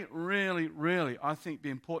Really, really, I think the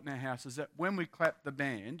important in our house is that when we clap the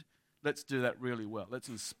band, let's do that really well. Let's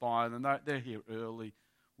inspire them. They're here early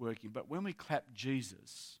working. But when we clap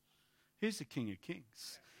Jesus, he's the King of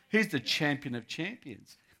Kings. He's the champion of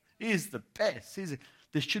champions. He is the best.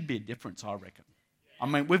 There should be a difference, I reckon. I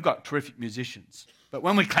mean, we've got terrific musicians. But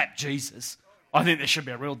when we clap Jesus, I think there should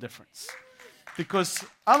be a real difference. Because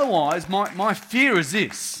otherwise, my fear is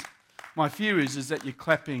this. My fear is that you're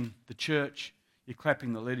clapping the church, you're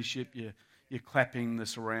clapping the leadership, you're clapping the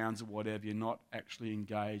surrounds or whatever. You're not actually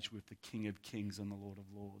engaged with the King of Kings and the Lord of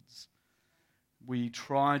Lords. We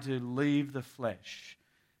try to leave the flesh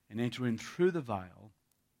and enter in through the veil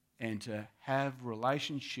and to have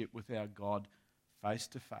relationship with our God face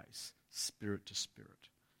to face, spirit to spirit.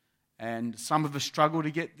 And some of us struggle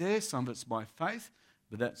to get there, some of it's by faith,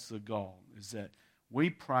 but that's the goal, is that we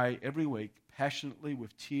pray every week passionately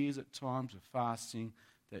with tears at times, with fasting,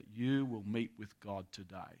 that you will meet with God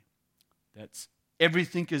today. That's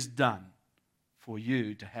everything is done for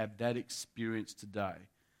you to have that experience today.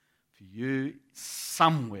 For you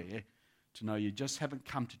somewhere to know you just haven't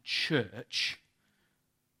come to church,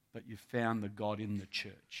 but you found the God in the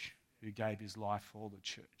church who gave his life for the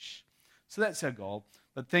church. So that's our goal.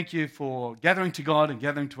 But thank you for gathering to God and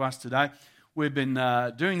gathering to us today. We've been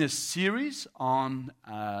doing this series on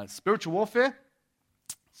spiritual warfare.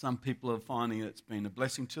 Some people are finding it's been a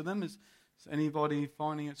blessing to them. Is anybody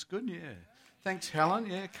finding it's good? Yeah. Thanks, Helen.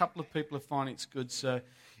 Yeah, a couple of people are finding it's good. So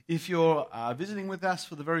if you're visiting with us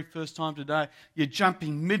for the very first time today, you're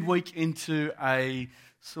jumping midweek into a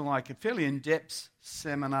fairly in-depth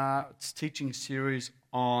seminar, teaching series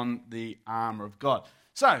on the armour of God.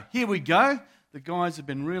 So here we go. The guys have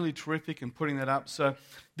been really terrific in putting that up. So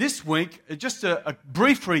this week, just a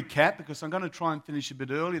brief recap, because I'm going to try and finish a bit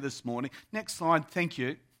early this morning. Next slide, thank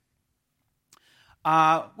you.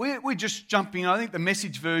 We're just jumping. I think the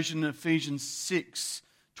Message version of Ephesians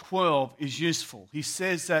 6:12 is useful. He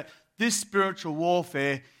says that this spiritual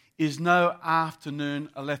warfare is no afternoon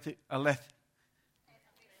I'll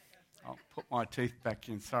put my teeth back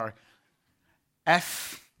in, sorry.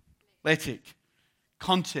 Athletic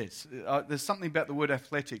contest. There's something about the word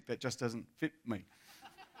athletic that just doesn't fit me.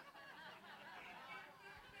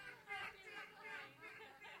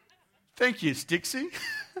 Thank you, Stixie.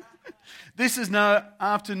 This is no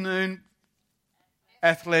afternoon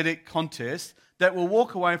athletic contest that we'll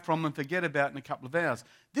walk away from and forget about in a couple of hours.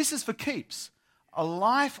 This is for keeps. A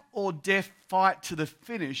life or death fight to the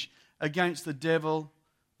finish against the devil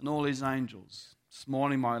and all his angels. This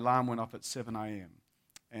morning my alarm went off at 7 a.m.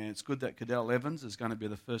 And it's good that Cadell Evans is going to be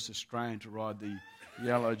the first Australian to ride the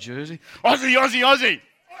yellow jersey. Aussie, Aussie, Aussie!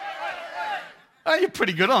 Oh, you're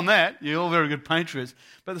pretty good on that. You're all very good patriots.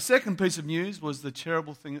 But the second piece of news was the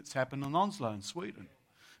terrible thing that's happened in Oslo in Sweden.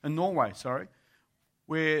 In Norway,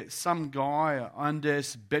 where some guy,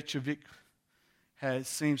 Anders Becevik,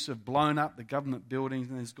 seems to have blown up the government buildings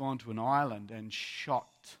and has gone to an island and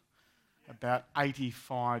shot about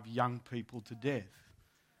 85 young people to death.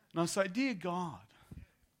 And I say, dear God,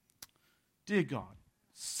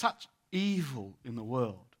 such evil in the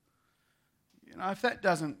world. You know, if that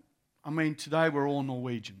doesn't, today we're all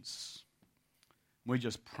Norwegians. We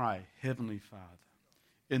just pray, Heavenly Father,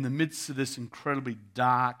 in the midst of this incredibly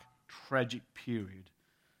dark, tragic period,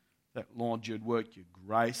 that, Lord, you'd work your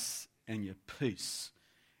grace and your peace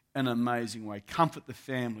in an amazing way. Comfort the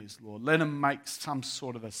families, Lord. Let them make some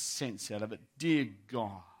sort of a sense out of it. Dear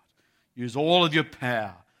God, use all of your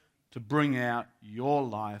power to bring out your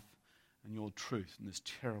life and your truth in this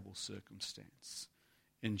terrible circumstance.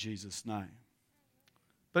 In Jesus' name.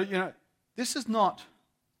 But, this is not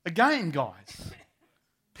a game, guys.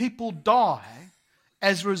 People die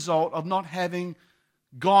as a result of not having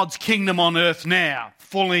God's kingdom on earth now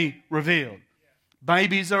fully revealed.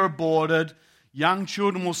 Babies are aborted. Young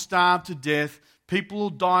children will starve to death. People will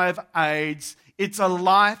die of AIDS. It's a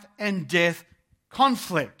life and death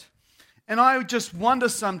conflict. And I just wonder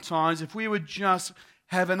sometimes if we would just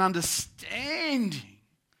have an understanding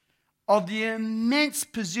of the immense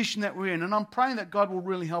position that we're in. And I'm praying that God will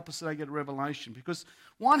really help us today get a revelation. Because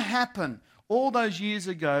what happened all those years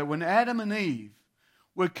ago when Adam and Eve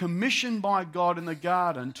were commissioned by God in the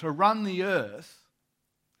garden to run the earth,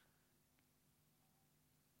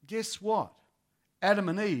 guess what? Adam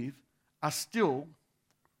and Eve are still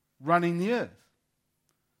running the earth.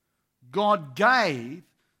 God gave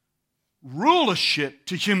rulership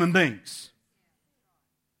to human beings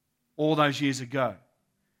all those years ago.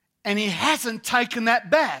 And he hasn't taken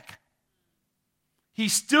that back. He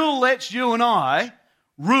still lets you and I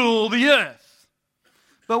rule the earth.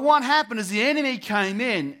 But what happened is the enemy came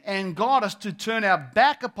in and got us to turn our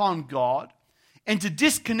back upon God and to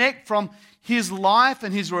disconnect from his life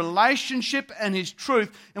and his relationship and his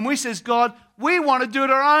truth. And we says, God, we want to do it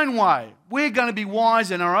our own way. We're going to be wise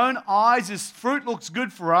in our own eyes. This fruit looks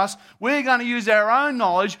good for us. We're going to use our own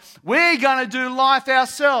knowledge. We're going to do life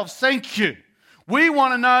ourselves. Thank you. We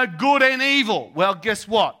want to know good and evil. Well, guess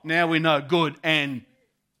what? Now we know good and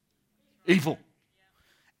evil.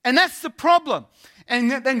 And that's the problem.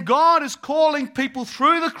 And then God is calling people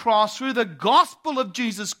through the cross, through the gospel of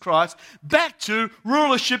Jesus Christ, back to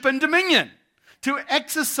rulership and dominion, to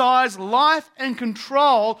exercise life and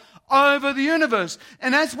control over the universe.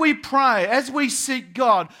 And as we pray, as we seek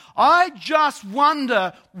God, I just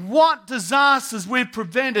wonder what disasters we've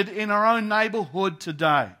prevented in our own neighborhood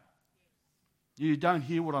today. You don't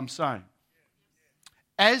hear what I'm saying.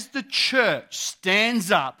 As the church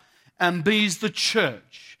stands up and be's the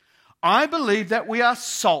church, I believe that we are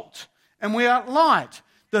salt and we are light.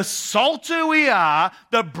 The salter we are,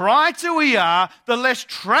 the brighter we are, the less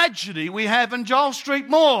tragedy we have in Joel Street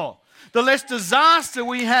Mall. The less disaster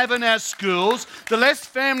we have in our schools, the less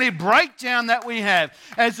family breakdown that we have.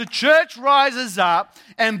 As the church rises up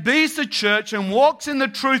and be's the church and walks in the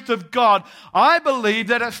truth of God, I believe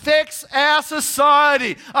that affects our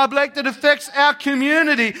society. I believe that affects our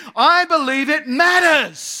community. I believe it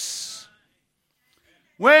matters.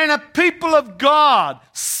 When a people of God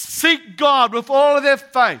seek God with all of their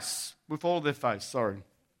face, that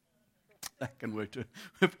can work too,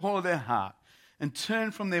 with all of their heart, and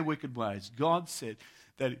turn from their wicked ways, God said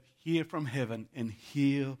that hear from heaven and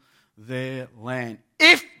heal their land.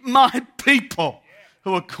 If my people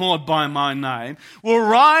who are called by my name will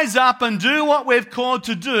rise up and do what we've called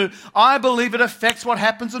to do, I believe it affects what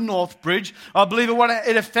happens in Northbridge. I believe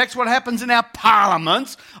it affects what happens in our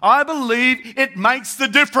parliaments. I believe it makes the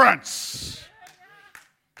difference.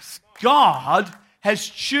 God has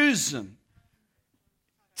chosen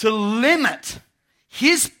to limit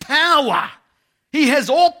his power. He has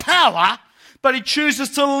all power, but he chooses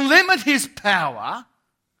to limit his power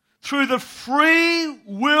through the free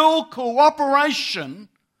will cooperation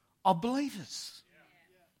of believers.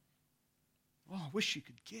 Oh, I wish you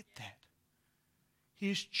could get that. He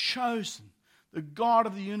has chosen the God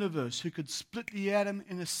of the universe who could split the atom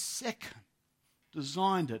in a second,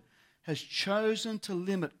 designed it, has chosen to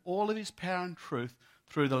limit all of his power and truth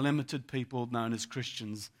through the limited people known as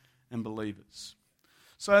Christians and believers.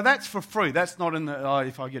 So that's for free. That's not in the,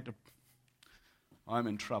 if I get to, I'm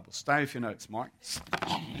in trouble. Stay with your notes, Mike.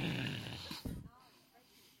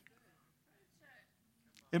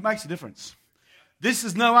 It makes a difference. This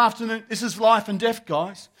is no afternoon. This is life and death,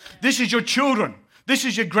 guys. This is your children. This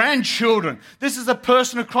is your grandchildren. This is a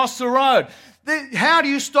person across the road. How do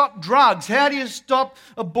you stop drugs? How do you stop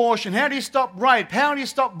abortion? How do you stop rape? How do you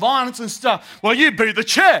stop violence and stuff? Well, you be the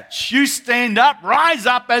church. You stand up, rise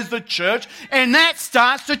up as the church, and that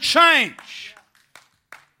starts to change.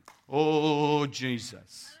 Oh,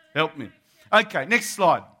 Jesus. Help me. Okay, next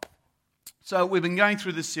slide. So we've been going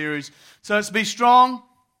through this series. So it's be strong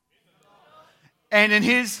and in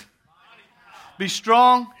his. Be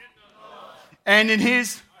strong and in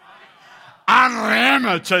his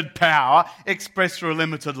unlimited power expressed through a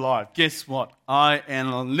limited life. Guess what? I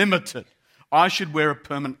am limited. I should wear a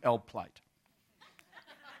permanent L plate.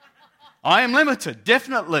 I am limited,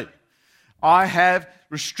 definitely. I have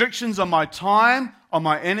restrictions on my time, on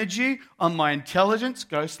my energy, on my intelligence,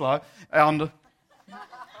 go slow, on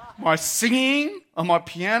my singing, on my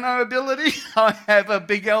piano ability. I have a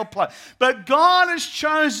big L plate. But God has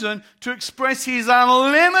chosen to express his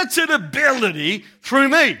unlimited ability through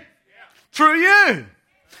me. Through you.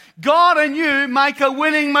 God and you make a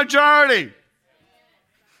winning majority.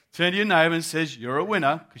 Turn to your neighbor and says, you're a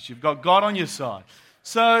winner because you've got God on your side.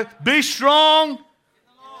 So be strong.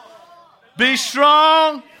 Be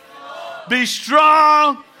strong. Be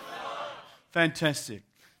strong. Fantastic.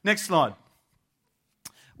 Next slide.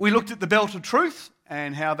 We looked at the belt of truth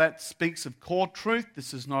and how that speaks of core truth.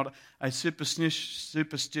 This is not a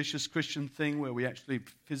superstitious Christian thing where we actually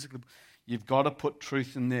physically... You've got to put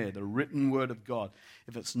truth in there, the written word of God.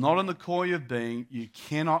 If it's not in the core of your being, you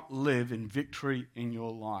cannot live in victory in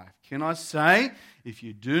your life. Can I say, if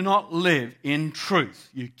you do not live in truth,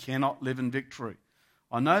 you cannot live in victory.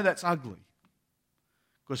 I know that's ugly.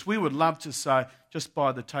 Because we would love to say, just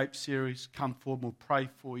buy the tape series, come forward, we'll pray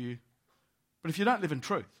for you. But if you don't live in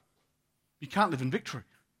truth, you can't live in victory.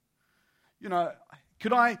 You know,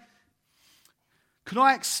 could I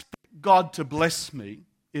expect God to bless me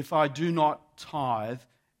if I do not tithe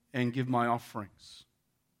and give my offerings?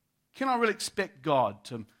 Can I really expect God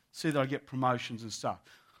to see that I get promotions and stuff?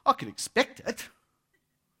 I could expect it,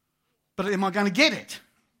 but am I going to get it?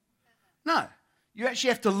 No. You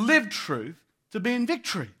actually have to live truth to be in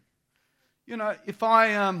victory. You know, if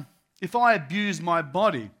I abuse my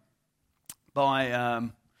body by,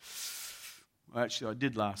 actually I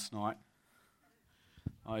did last night.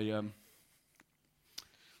 I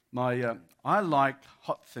like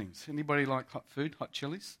hot things. Anybody like hot food, hot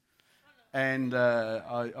chilies? And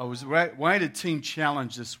I was away at a team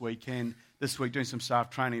challenge this week doing some staff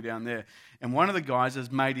training down there. And one of the guys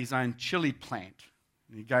has made his own chili plant.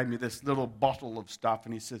 And he gave me this little bottle of stuff,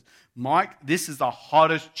 and he says, "Mike, this is the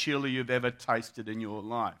hottest chili you've ever tasted in your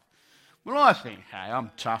life." Well, I think, hey,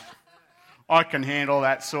 I'm tough. I can handle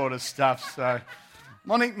that sort of stuff. So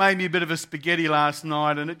Monique made me a bit of a spaghetti last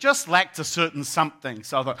night, and it just lacked a certain something.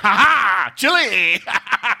 So I thought, ha-ha, chili!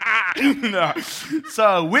 No. So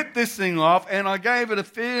I whipped this thing off, and I gave it a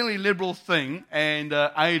fairly liberal thing and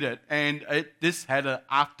ate it. And this had an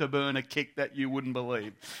afterburner kick that you wouldn't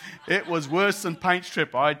believe. It was worse than paint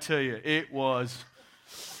strip, I tell you. It was.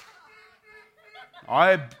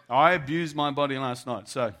 I abused my body last night,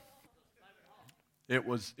 so it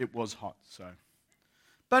was hot. So,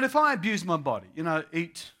 but if I abuse my body,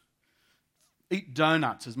 eat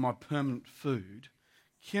donuts as my permanent food,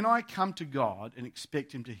 can I come to God and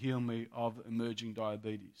expect Him to heal me of emerging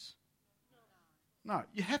diabetes? No,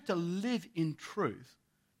 you have to live in truth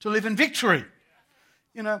to live in victory.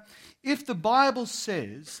 If the Bible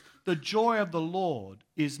says the joy of the Lord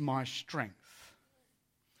is my strength,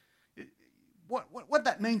 what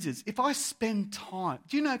that means is if I spend time,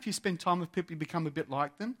 do you know if you spend time with people, you become a bit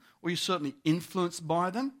like them, or you're certainly influenced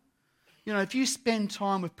by them? If you spend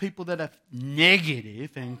time with people that are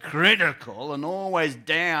negative and critical and always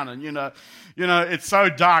down and, it's so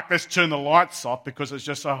dark, let's turn the lights off because it's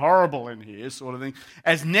just so horrible in here sort of thing,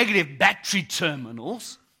 as negative battery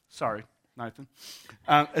terminals, sorry, Nathan,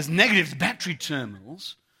 as negative battery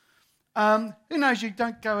terminals, who knows, you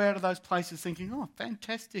don't go out of those places thinking, oh,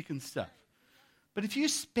 fantastic and stuff. But if you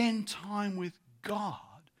spend time with God,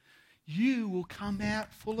 you will come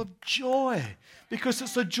out full of joy because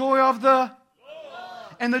it's the joy of the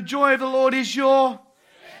Lord. And the joy of the Lord is your.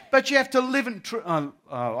 But you have to live in truth.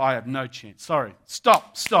 I have no chance. Sorry.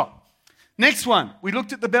 Stop. Next one. We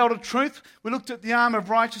looked at the belt of truth. We looked at the arm of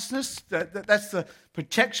righteousness. That's the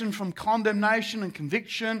protection from condemnation and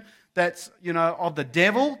conviction. That's, of the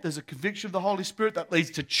devil. There's a conviction of the Holy Spirit that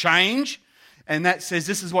leads to change. And that says,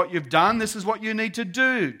 this is what you've done, this is what you need to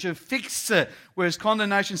do to fix it. Whereas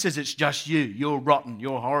condemnation says, it's just you, you're rotten,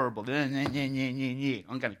 you're horrible. I'm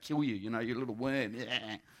going to kill you, you little worm.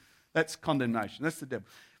 That's condemnation, that's the devil.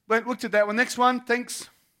 But looked at that one. Next one, thanks.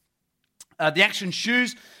 The action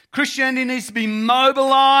shoes. Christianity needs to be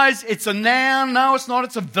mobilized. It's a noun. No, it's not.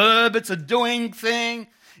 It's a verb. It's a doing thing.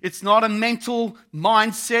 It's not a mental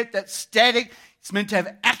mindset that's static. It's meant to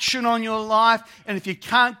have action on your life. And if you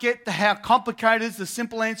can't get how complicated it is, the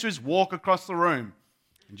simple answer is walk across the room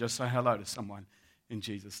and just say hello to someone in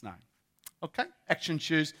Jesus' name. Okay? Action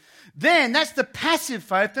shoes. Then that's the passive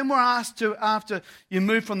faith. Then we're asked to, after you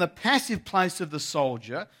move from the passive place of the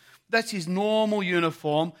soldier, that's his normal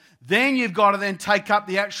uniform, then you've got to then take up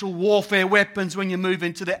the actual warfare weapons when you move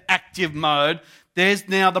into the active mode. There's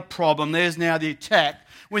now the problem. There's now the attack.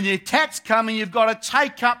 When the attack's coming, you've got to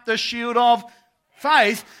take up the shield of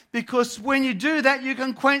faith, because when you do that, you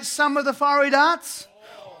can quench some of the fiery darts.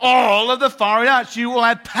 All of the fiery darts. You will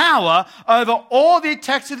have power over all the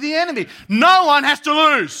attacks of the enemy. No one has to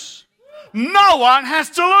lose. No one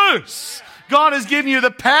has to lose. God has given you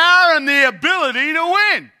the power and the ability to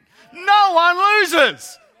win. No one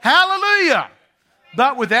loses. Hallelujah.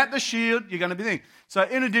 But without the shield, you're going to be thinking. So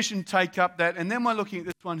in addition, take up that. And then we're looking at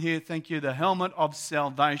this one here. Thank you. The helmet of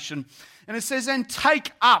salvation. And it says, and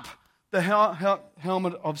take up the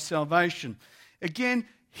helmet of salvation. Again,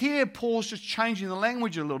 here Paul's just changing the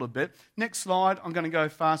language a little bit. Next slide. I'm going to go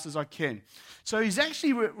as fast as I can. So he's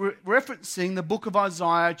actually referencing the book of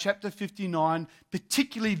Isaiah, chapter 59,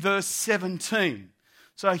 particularly verse 17.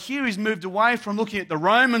 So here he's moved away from looking at the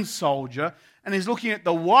Roman soldier and he's looking at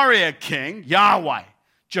the warrior king, Yahweh,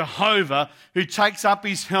 Jehovah, who takes up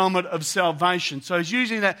his helmet of salvation. So he's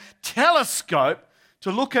using that telescope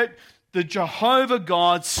to look at the Jehovah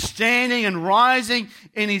God standing and rising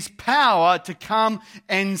in his power to come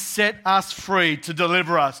and set us free, to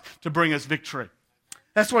deliver us, to bring us victory.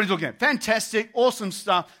 That's what he's looking at. Fantastic, awesome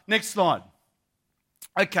stuff. Next slide.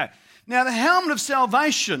 Okay, now the helmet of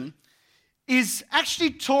salvation is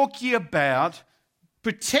actually talking about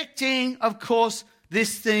protecting, of course,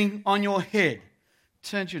 this thing on your head.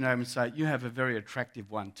 Turn to your neighbor and say, you have a very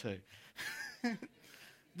attractive one too.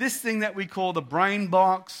 This thing that we call the brain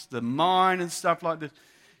box, the mind and stuff like this.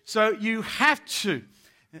 So you have to,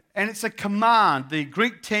 and it's a command. The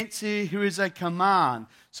Greek tense here is a command.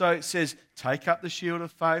 So it says, take up the shield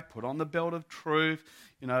of faith, put on the belt of truth,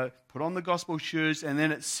 put on the gospel shoes, and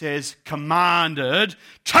then it says, commanded,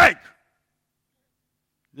 take.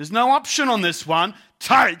 There's no option on this one.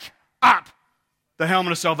 Take up the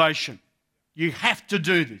helmet of salvation. You have to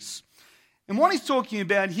do this. And what he's talking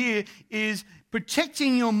about here is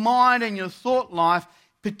protecting your mind and your thought life,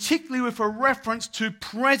 particularly with a reference to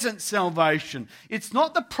present salvation. It's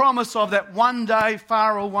not the promise of that one day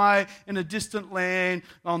far away in a distant land,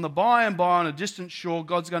 on the by and by on a distant shore,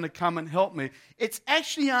 God's going to come and help me. It's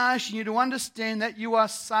actually asking you to understand that you are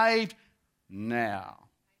saved now.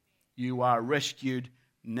 You are rescued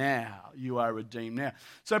now. You are redeemed now.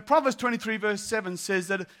 So Proverbs 23 verse 7 says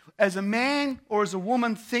that as a man or as a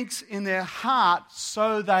woman thinks in their heart,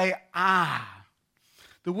 so they are.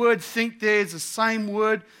 The word think there is the same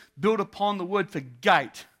word built upon the word for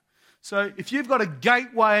gate. So if you've got a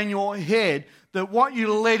gateway in your head, that what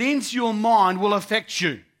you let into your mind will affect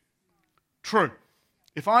you. True.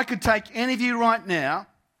 If I could take any of you right now,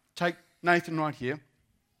 take Nathan right here,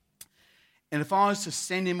 and if I was to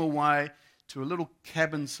send him away to a little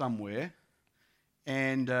cabin somewhere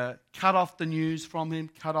and cut off the news from him,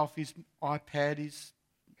 cut off his iPad,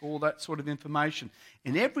 all that sort of information.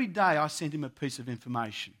 And every day I send him a piece of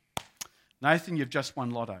information. Nathan, you've just won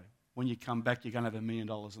lotto. When you come back, you're going to have $1 million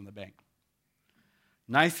in the bank.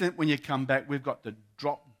 Nathan, when you come back, we've got the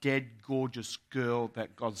drop-dead gorgeous girl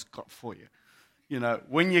that God's got for you.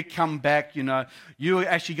 When you come back, you're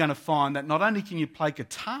actually going to find that not only can you play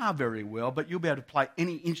guitar very well, but you'll be able to play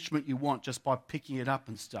any instrument you want just by picking it up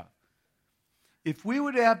and stuff. If we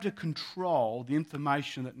were able to control the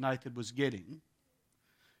information that Nathan was getting,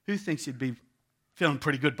 who thinks he'd be feeling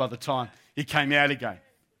pretty good by the time he came out again?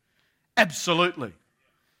 Absolutely.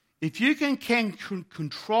 If you can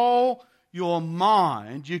control your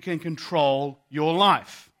mind, you can control your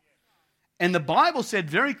life. And the Bible said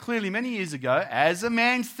very clearly many years ago, as a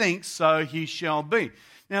man thinks, so he shall be.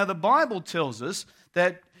 Now, the Bible tells us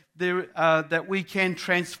that we can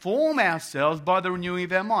transform ourselves by the renewing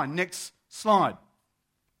of our mind. Next slide.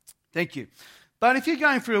 Thank you. But if you're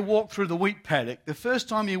going for a walk through the wheat paddock, the first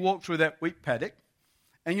time you walk through that wheat paddock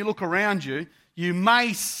and you look around you, you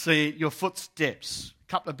may see your footsteps, a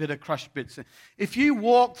couple of bit of crushed bits. If you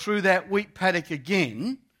walk through that wheat paddock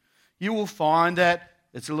again, you will find that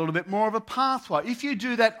it's a little bit more of a pathway. If you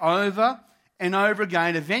do that over and over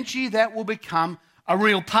again, eventually that will become a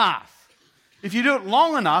real path. If you do it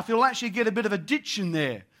long enough, you'll actually get a bit of a ditch in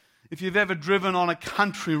there. If you've ever driven on a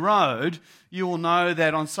country road, you will know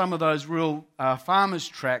that on some of those real farmers'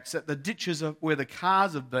 tracks, that the ditches where the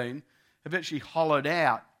cars have been have actually hollowed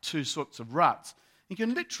out two sorts of ruts. You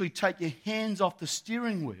can literally take your hands off the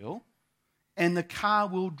steering wheel and the car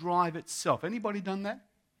will drive itself. Anybody done that?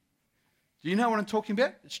 Do you know what I'm talking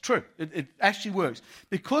about? It's true. It actually works.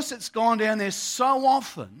 Because it's gone down there so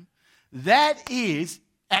often, that is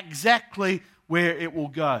exactly where it will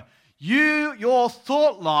go. Your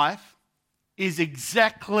thought life is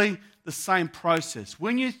exactly the same process.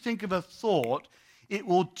 When you think of a thought, it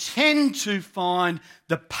will tend to find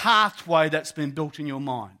the pathway that's been built in your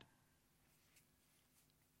mind.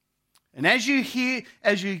 And as you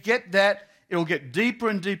get that, it will get deeper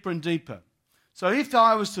and deeper and deeper. So if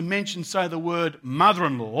I was to mention, say, the word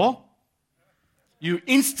mother-in-law, you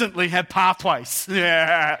instantly have pathways.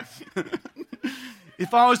 Yeah.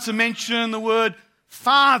 If I was to mention the word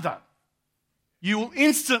father, you will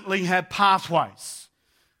instantly have pathways.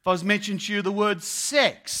 If I was mentioning to you the word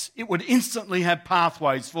sex, it would instantly have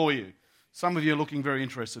pathways for you. Some of you are looking very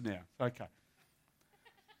interested now. Okay.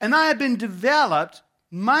 And they have been developed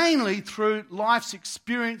mainly through life's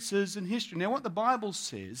experiences and history. Now, what the Bible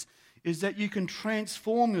says is that you can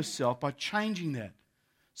transform yourself by changing that.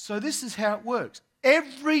 So this is how it works.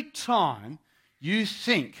 Every time you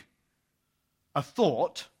think a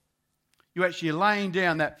thought, you're actually laying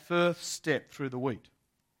down that first step through the wheat.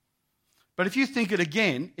 But if you think it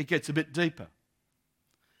again, it gets a bit deeper.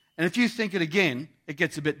 And if you think it again, it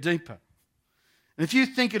gets a bit deeper. And if you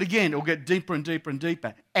think it again, it'll get deeper and deeper and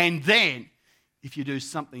deeper. And then, if you do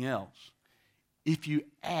something else, if you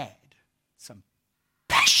add some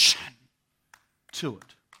passion to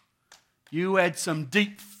it, you add some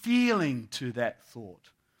deep feeling to that thought,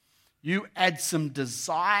 you add some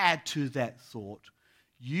desire to that thought,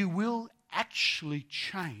 you will actually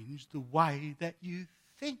change the way that you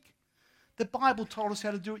think. The Bible told us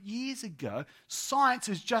how to do it years ago. Science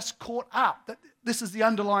has just caught up. That this is the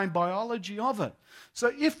underlying biology of it.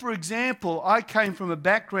 So if, for example, I came from a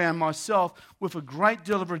background myself with a great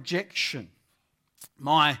deal of rejection,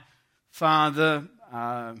 my father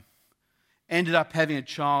ended up having a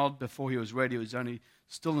child before he was ready. He was only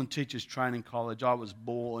still in teachers training college. I was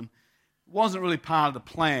born. It wasn't really part of the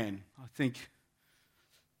plan. I think,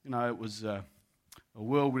 it was a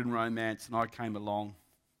whirlwind romance, and I came along.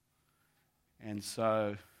 And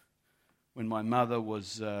so when my mother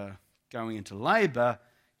was going into labour,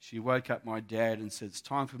 she woke up my dad and said, it's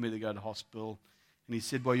time for me to go to hospital. And he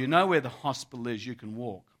said, well, you know where the hospital is, you can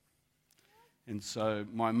walk. And so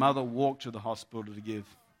my mother walked to the hospital to give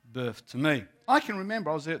birth to me. I can remember,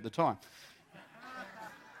 I was there at the time.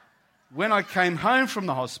 When I came home from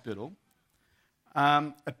the hospital,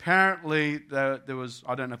 apparently there was,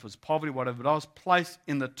 I don't know if it was poverty or whatever, but I was placed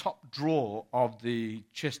in the top drawer of the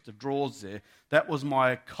chest of drawers there. That was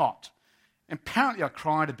my cot. And apparently I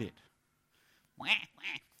cried a bit.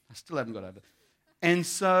 I still haven't got over it. And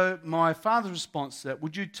so my father's response to that,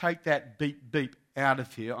 would you take that beep beep out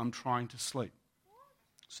of here? I'm trying to sleep.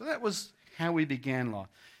 So that was how we began life.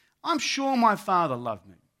 I'm sure my father loved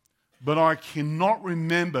me, but I cannot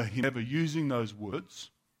remember him ever using those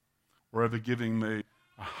words or ever giving me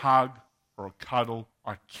a hug or a cuddle.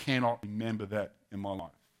 I cannot remember that in my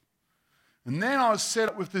life. And then I was set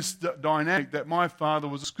up with this dynamic that my father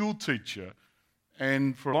was a school teacher.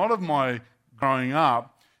 And for a lot of my growing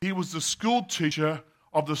up, he was the school teacher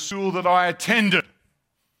of the school that I attended.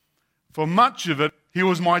 For much of it, he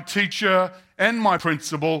was my teacher and my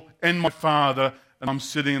principal and my father. And I'm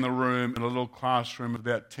sitting in the room in a little classroom with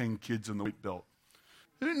about 10 kids in the wheat belt.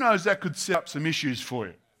 Who knows, that could set up some issues for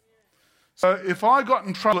you. So if I got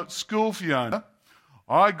in trouble at school, Fiona,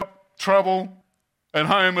 I got trouble at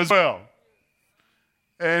home as well.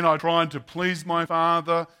 And I tried to please my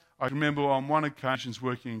father. I remember on one occasion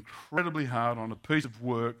working incredibly hard on a piece of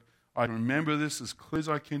work. I remember this as clear as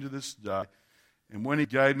I can to this day. And when he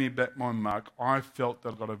gave me back my mark, I felt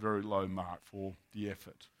that I got a very low mark for the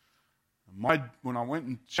effort. When I went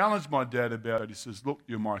and challenged my dad about it, he says, look,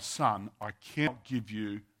 you're my son. I cannot give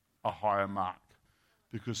you a higher mark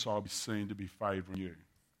because I'll be seen to be favouring you.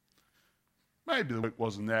 Maybe the work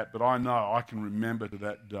wasn't that, but I know I can remember to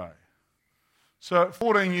that day. So at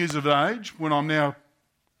 14 years of age, when I'm now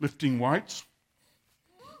lifting weights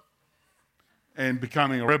and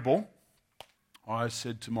becoming a rebel, I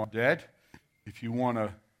said to my dad, if you want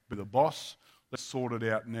to be the boss, let's sort it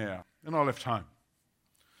out now. And I left home.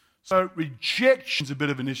 So rejection's a bit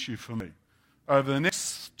of an issue for me. Over the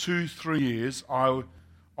next 2-3 years,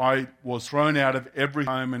 I was thrown out of every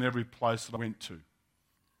home and every place that I went to.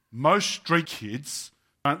 Most street kids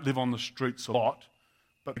don't live on the streets a lot,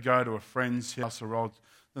 but they go to a friend's house or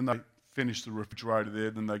then they finish the refrigerator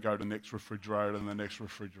there, then they go to the next refrigerator and the next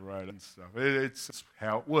refrigerator and stuff. It's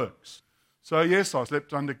how it works. So yes, I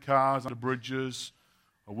slept under cars, under bridges,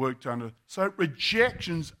 I worked under... So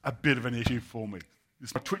rejection's a bit of an issue for me.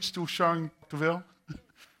 Is my Twitch still showing, Dr. Val?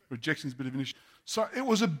 Rejection's a bit of an issue. So it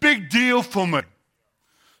was a big deal for me.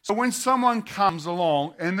 So when someone comes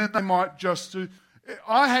along and then they might just do...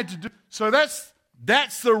 I had to do... So that's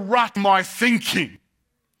the rut of my thinking.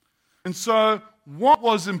 And so what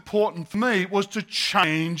was important for me was to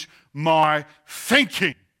change my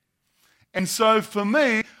thinking. And so for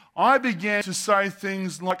me, I began to say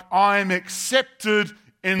things like, I am accepted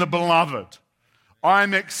in the beloved. I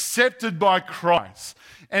am accepted by Christ.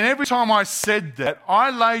 And every time I said that,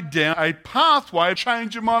 I laid down a pathway of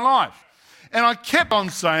change in my life. And I kept on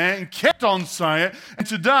saying it and kept on saying it. And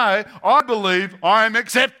today, I believe I am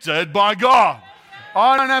accepted by God.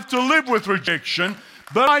 I don't have to live with rejection,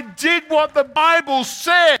 but I did what the Bible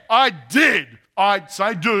said. I did. I'd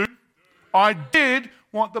say do. I did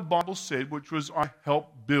what the Bible said, which was I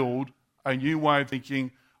helped build a new way of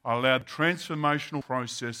thinking. I allowed the transformational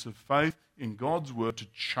process of faith in God's word to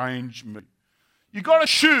change me. You've got to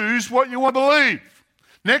choose what you want to believe.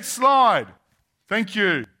 Next slide. Thank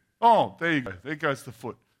you. Oh, there you go. There goes the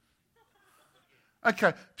foot. Okay,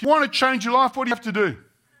 if you want to change your life, what do you have to do?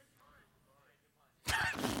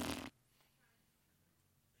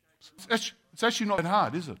 It's actually not that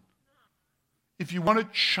hard, is it? If you want to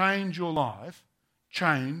change your life,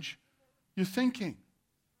 change your thinking.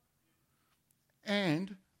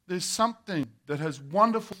 And there's something that has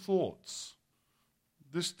wonderful thoughts.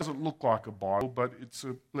 This doesn't look like a Bible, but it's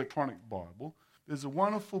an electronic Bible. There's a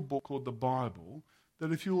wonderful book called the Bible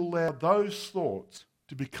that if you allow those thoughts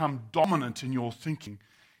to become dominant in your thinking,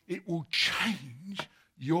 it will change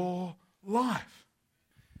your life.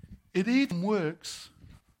 It even works.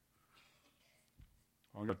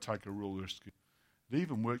 I'm going to take a real risk. It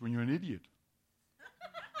even works when you're an idiot.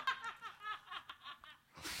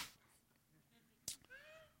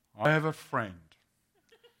 I have a friend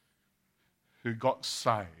who got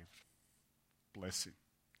saved. Bless him.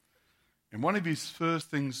 And one of his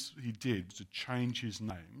first things he did was to change his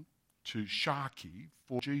name to Sharky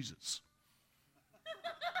for Jesus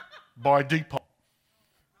by default.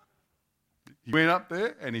 He went up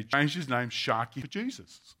there and he changed his name Sharky for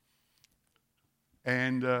Jesus.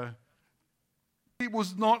 And he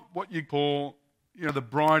was not what you call, the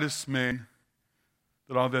brightest man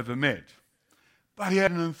that I've ever met. But he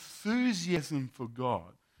had an enthusiasm for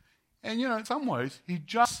God. And, in some ways, he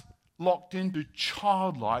just locked into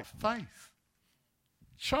childlike faith.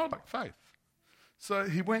 Childlike faith. So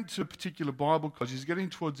he went to a particular Bible college. He's getting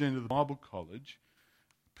towards the end of the Bible college.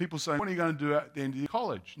 People say, what are you going to do at the end of your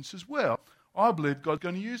college? And he says, well, I believe God's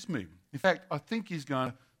going to use me. In fact, I think he's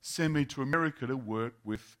going to send me to America to work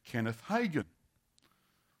with Kenneth Hagin.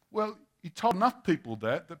 Well, he told enough people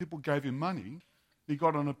that people gave him money. He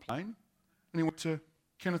got on a plane and he went to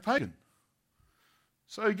Kenneth Hagin.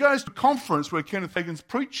 So he goes to a conference where Kenneth Hagin's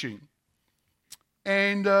preaching,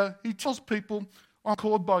 and he tells people, I'm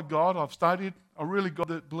called by God, I've studied, I really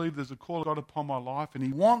believe there's a call of God upon my life, and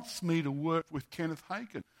he wants me to work with Kenneth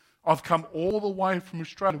Hagin. I've come all the way from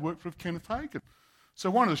Australia to work with Kenneth Hagin.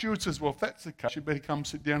 So one of the stewards says, well, if that's the case, you better come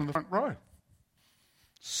sit down in the front row.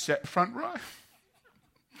 Sat in the front row.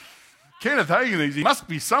 Kenneth Hagin, he must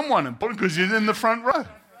be someone important because he's in the front row.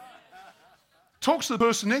 Talks to the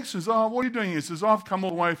person next to him, says, oh, what are you doing here? He says, I've come all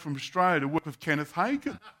the way from Australia to work with Kenneth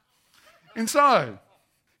Hagin. And so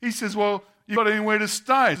he says, well, you got anywhere to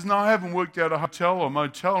stay? He says, no, I haven't worked out a hotel or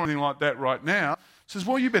motel or anything like that right now. He says,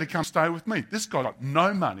 well, you better come stay with me. This guy got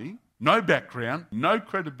no money, no background, no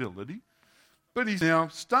credibility, but he's now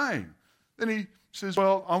staying. Then he says,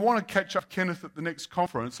 well, I want to catch up Kenneth at the next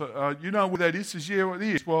conference. You know where that is? He says, yeah, well, it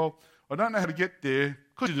is. Well, I don't know how to get there.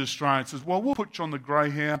 Because he's Australian, says, well, we'll put you on the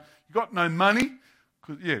Greyhound. You got no money?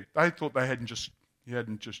 Because, they thought he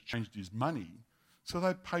hadn't just changed his money. So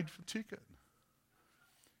they paid for the ticket.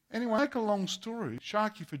 Anyway, make a long story,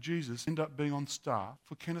 Sharky for Jesus ended up being on staff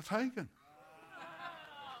for Kenneth Hagin.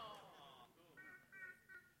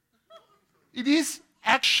 It is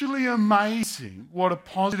actually amazing what a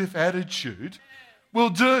positive attitude will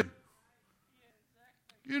do.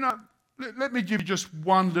 Let me give you just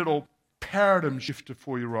one little paradigm shifter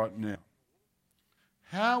for you right now.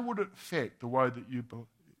 How would it affect the way that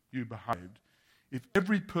you behaved if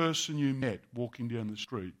every person you met walking down the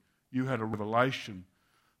street, you had a revelation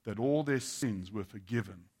that all their sins were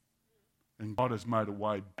forgiven and God has made a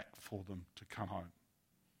way back for them to come home?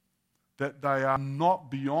 That they are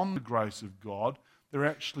not beyond the grace of God, they're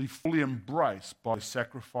actually fully embraced by the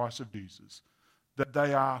sacrifice of Jesus. That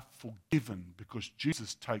they are forgiven because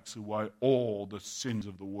Jesus takes away all the sins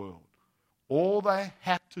of the world. All they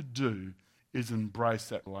have to do is embrace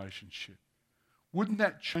that relationship. Wouldn't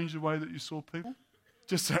that change the way that you saw people?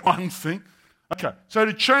 Just that one thing. Okay, so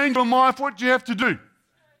to change your life, what do you have to do?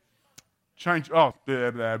 Change. Oh,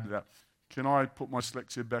 blah, blah, blah. Can I put my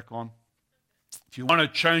dyslexia back on? If you want to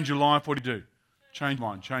change your life, what do? Change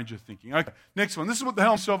mind, change your thinking. Okay, next one. This is what the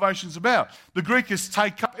helm of salvation is about. The Greek is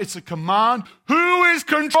take up. It's a command. Who is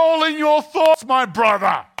controlling your thoughts, my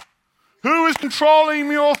brother? Who is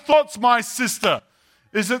controlling your thoughts, my sister?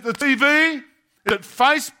 Is it the TV? Is it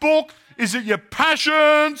Facebook? Is it your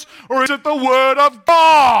passions? Or is it the Word of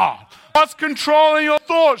God? What's controlling your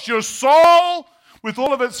thoughts? Your soul? With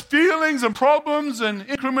all of its feelings and problems and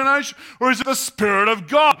incrimination? Or is it the Spirit of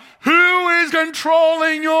God? Who is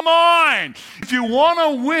controlling your mind? If you want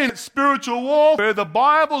to win spiritual warfare, the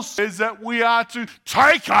Bible says that we are to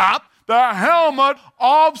take up the helmet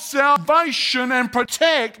of salvation and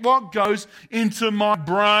protect what goes into my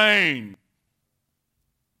brain.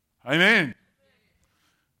 Amen.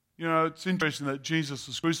 It's interesting that Jesus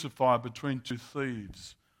was crucified between two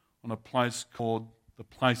thieves on a place called the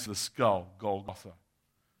place of the skull, Golgotha.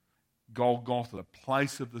 Golgotha, the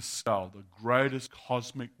place of the skull, the greatest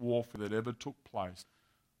cosmic warfare that ever took place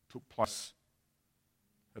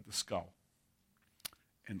at the skull.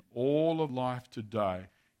 And all of life today,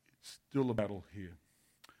 it's still a battle here.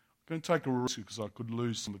 I'm going to take a risk because I could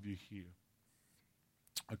lose some of you here.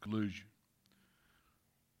 I could lose you.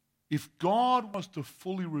 If God was to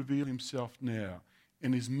fully reveal himself now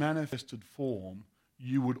in his manifested form,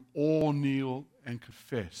 you would all kneel and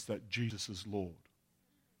confess that Jesus is Lord.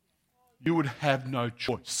 You would have no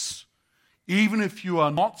choice. Even if you are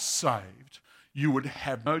not saved, you would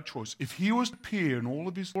have no choice. If he was to appear in all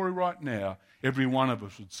of his glory right now, every one of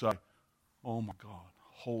us would say, oh my God,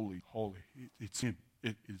 holy, holy, it's him.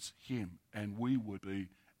 It is him. And we would be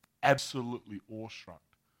absolutely awestruck.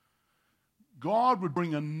 God would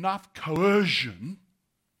bring enough coercion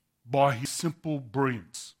by his simple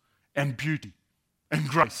brilliance and beauty and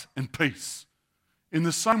grace and peace. In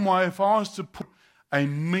the same way, if I was to put a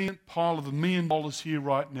pile of $1 million here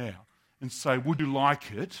right now and say, would you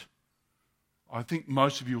like it? I think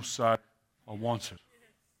most of you will say, I want it.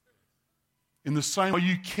 In the same way,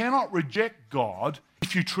 you cannot reject God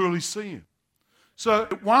if you truly see him. So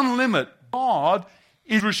at one limit, God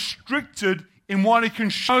is restricted in what he can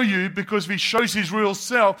show you, because if he shows his real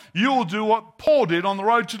self, you'll do what Paul did on the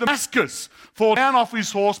road to Damascus. Fall down off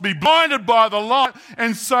his horse, be blinded by the light,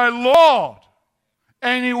 and say, Lord.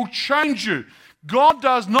 And he will change you. God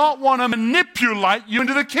does not want to manipulate you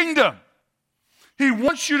into the kingdom. He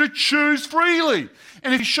wants you to choose freely.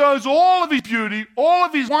 And if he shows all of his beauty, all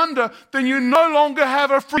of his wonder, then you no longer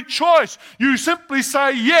have a free choice. You simply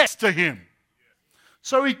say yes to him.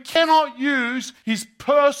 So he cannot use his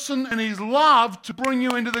person and his love to bring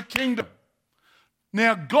you into the kingdom.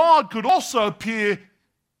 Now, God could also appear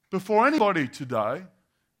before anybody today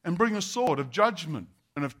and bring a sword of judgment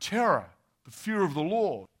and of terror, the fear of the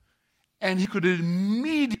Lord. And he could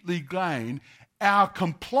immediately gain our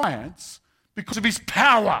compliance because of his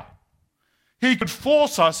power. He could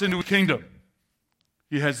force us into a kingdom.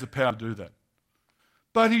 He has the power to do that.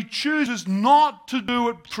 But he chooses not to do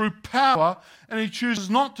it through power, and he chooses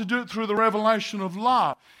not to do it through the revelation of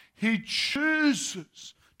love. He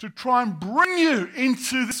chooses to try and bring you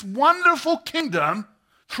into this wonderful kingdom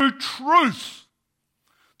through truth,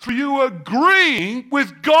 through you agreeing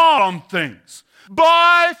with God on things,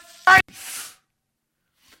 by faith.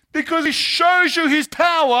 Because he shows you his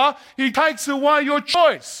power, he takes away your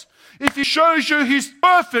choice. If he shows you his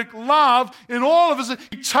perfect love in all of us,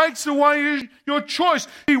 he takes away your choice.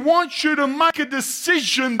 He wants you to make a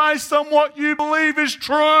decision based on what you believe is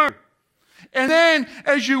true. And then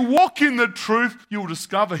as you walk in the truth, you will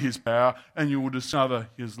discover his power and you will discover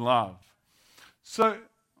his love. So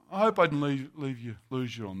I hope I didn't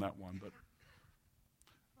lose you on that one.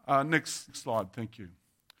 But next slide, thank you.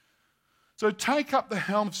 So take up the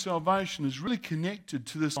helm of salvation is really connected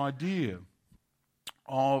to this idea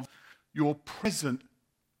of your present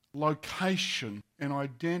location and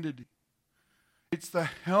identity. It's the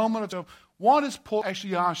helmet of salvation. What does Paul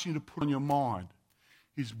actually ask you to put on your mind?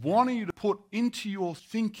 He's wanting you to put into your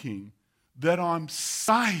thinking that I'm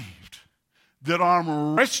saved, that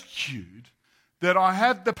I'm rescued, that I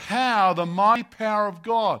have the power, the mighty power of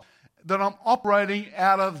God, that I'm operating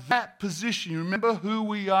out of that position. You remember who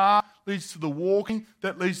we are leads to the walking,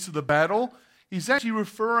 that leads to the battle. He's actually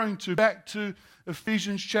referring back to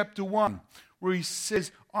Ephesians chapter 1, where he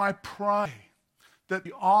says, I pray that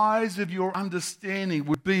the eyes of your understanding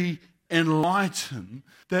would be enlightened,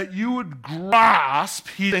 that you would grasp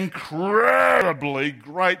his incredibly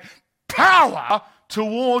great power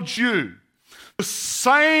towards you. The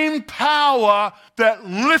same power that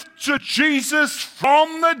lifted Jesus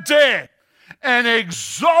from the dead and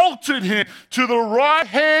exalted him to the right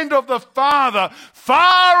hand of the Father,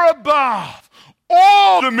 far above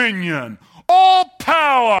all dominion, all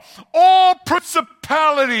power, all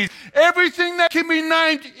principalities, everything that can be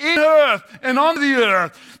named in earth and on the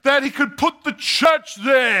earth, that he could put the church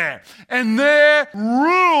there and there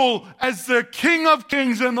rule as the King of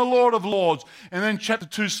Kings and the Lord of Lords. And then chapter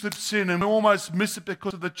 2 slips in and we almost miss it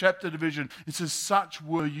because of the chapter division. It says, such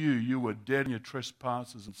were you. You were dead in your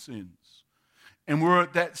trespasses and sins. And we're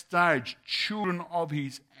at that stage, children of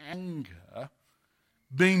his anger,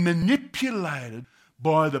 being manipulated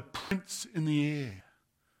by the prince in the air,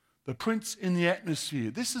 the prince in the atmosphere.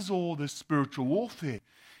 This is all the spiritual warfare. It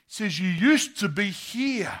says you used to be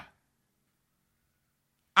here,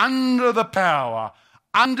 under the power,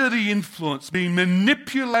 under the influence, being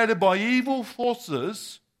manipulated by evil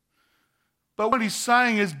forces. But what he's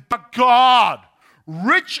saying is, but God,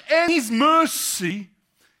 rich in his mercy,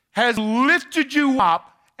 has lifted you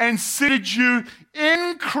up and seated you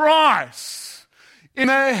in Christ in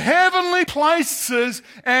the heavenly places,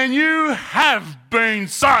 and you have been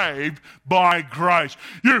saved by grace.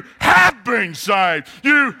 You have been saved.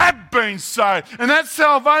 You have been saved. And that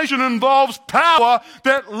salvation involves power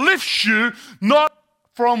that lifts you not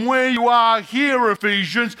from where you are here,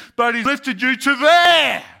 Ephesians, but he's lifted you to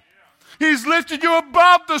there. He's lifted you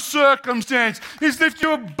above the circumstance. He's lifted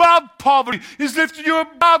you above poverty. He's lifted you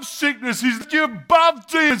above sickness. He's lifted you above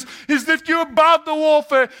demons. He's lifted you above the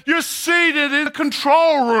warfare. You're seated in the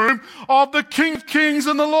control room of the King of Kings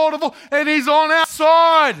and the Lord of all, and he's on our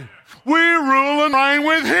side. We rule and reign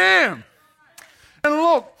with him. And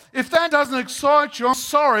look, if that doesn't excite you, I'm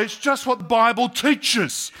sorry, it's just what the Bible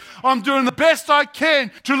teaches. I'm doing the best I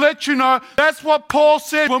can to let you know that's what Paul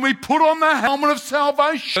said when we put on the helmet of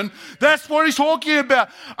salvation. That's what he's talking about.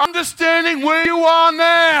 Understanding where you are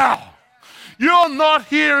now. You're not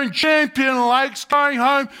here in Champion Lakes going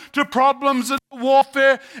home to problems and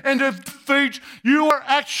warfare and defeat. You are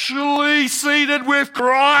actually seated with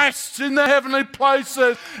Christ in the heavenly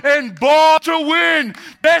places and born to win,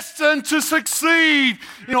 destined to succeed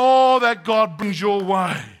in all that God brings your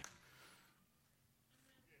way.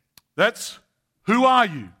 That's who are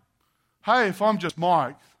you? Hey, if I'm just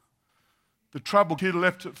Mike, the troubled kid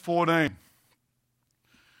left at 14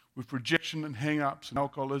 with rejection and hang-ups and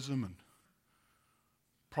alcoholism and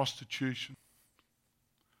prostitution,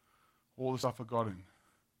 all the stuff I got in,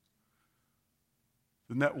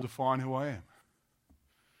 then that will define who I am.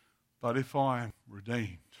 But if I am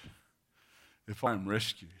redeemed, if I am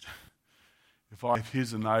rescued, if I have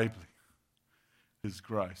His enabling, His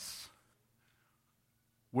grace,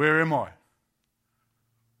 where am I?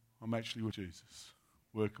 I'm actually with Jesus,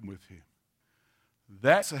 working with Him.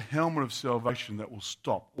 That's a helmet of salvation that will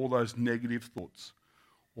stop all those negative thoughts,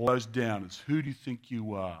 all those downers. Who do you think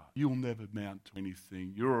you are? You'll never amount to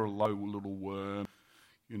anything. You're a low little worm.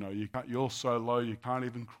 You know, you're so low you can't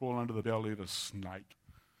even crawl under the belly of a snake.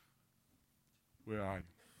 Where are you?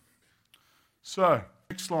 So,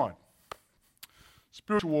 next slide.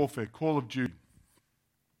 Spiritual warfare, call of duty.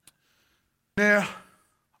 Now,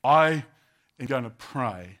 I am going to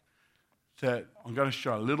pray that I'm going to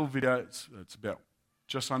show a little video. It's about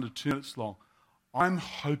just under 2 minutes long. I'm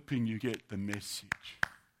hoping you get the message.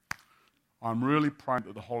 I'm really praying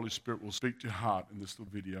that the Holy Spirit will speak to your heart in this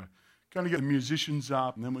little video. Going to get the musicians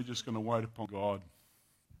up, and then we're just going to wait upon God.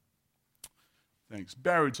 Thanks.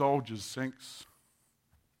 Buried soldiers, thanks.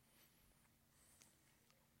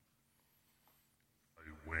 I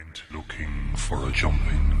went looking for a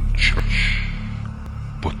jumping church,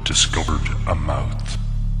 but discovered a mouth.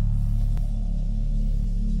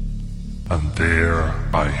 And there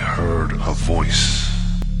I heard a voice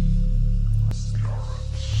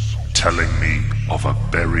telling me of a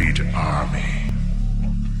buried army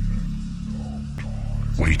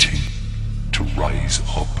waiting to rise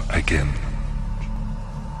up again,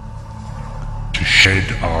 to shed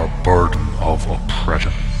our burden of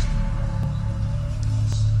oppression.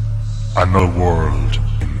 Another world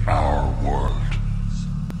in our world.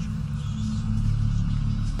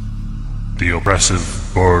 The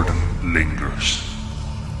oppressive burden lingers,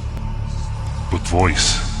 but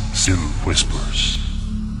voice still whispers,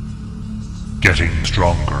 getting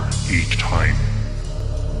stronger each time,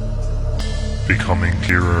 becoming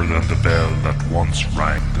clearer than the bell that once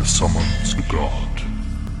rang the summons to God.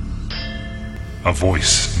 A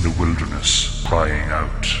voice in the wilderness crying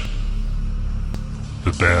out.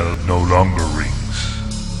 The bell no longer rings,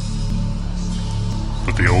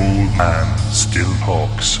 but the old man still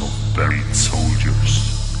talks of buried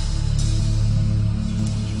soldiers,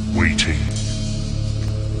 waiting,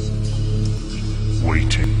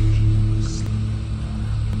 waiting,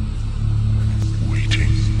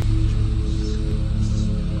 waiting.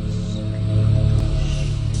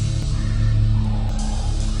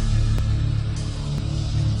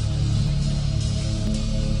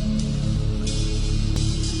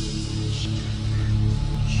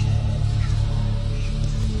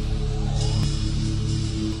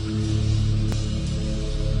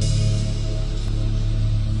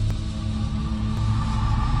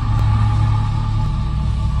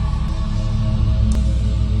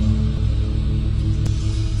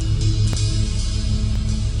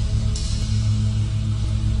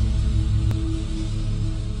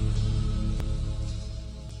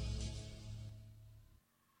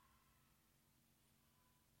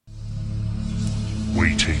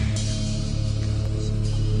 Waiting,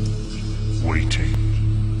 waiting,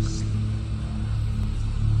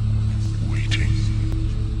 waiting.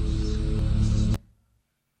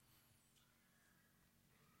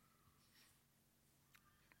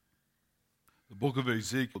 The book of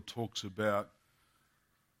Ezekiel talks about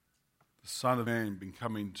the Son of Man being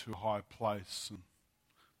coming to a high place and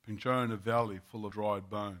being shown a valley full of dried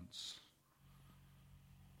bones.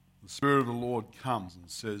 The Spirit of the Lord comes and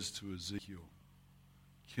says to Ezekiel,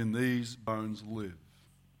 "Can these bones live?"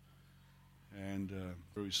 And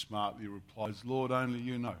very smartly replies, "Lord, only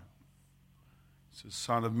you know." He says,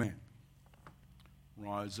 "Son of man,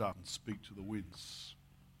 rise up and speak to the winds.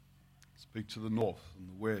 Speak to the north and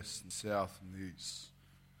the west and south and the east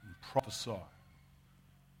and prophesy."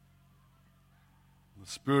 And the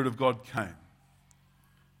Spirit of God came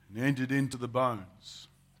and entered into the bones.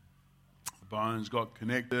 The bones got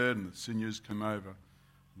connected and the sinews came over.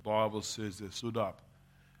 The Bible says there stood up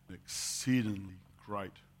an exceedingly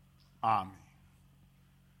great army.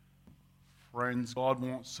 Friends, God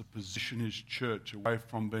wants to position His church away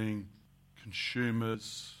from being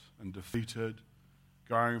consumers and defeated,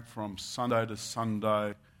 going from Sunday to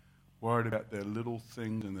Sunday, worried about their little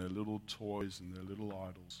things and their little toys and their little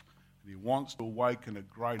idols. And he wants to awaken a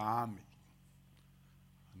great army.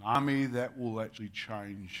 An army that will actually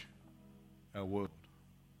change our world.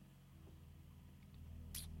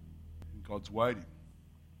 And God's waiting.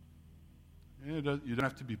 You don't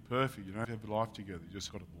have to be perfect. You don't have to have your life together. You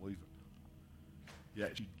just got to believe it. You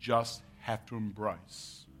actually just have to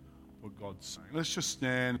embrace what God's saying. Let's just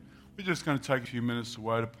stand. We're just going to take a few minutes to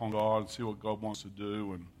wait upon God and see what God wants to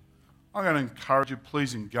do. And I'm going to encourage you,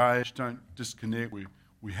 please engage. Don't disconnect.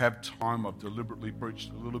 We have time. I've deliberately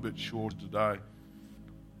preached a little bit short today.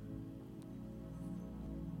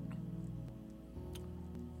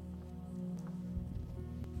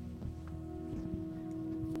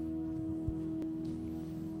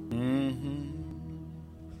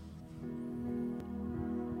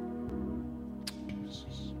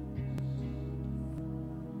 Jesus.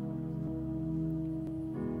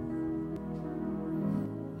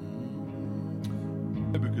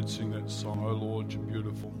 Maybe we could sing that song, "Oh Lord, you're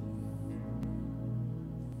beautiful."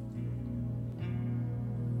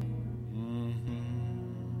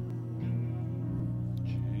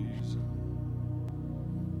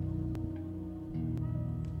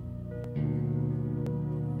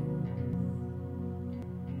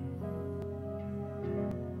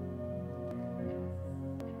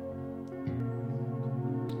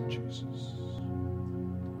 Jesus.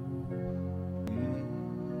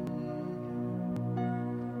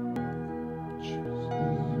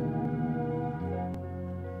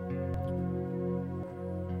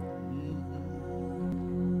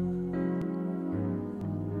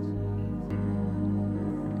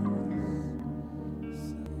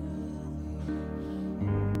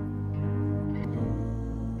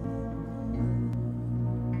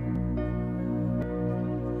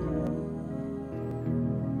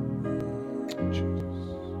 Jesus.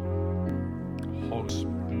 Holy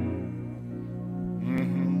Spirit.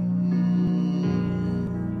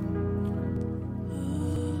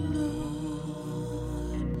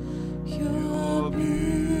 You're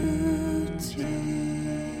beautiful.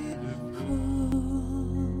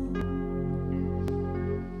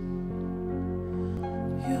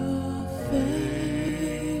 Your face.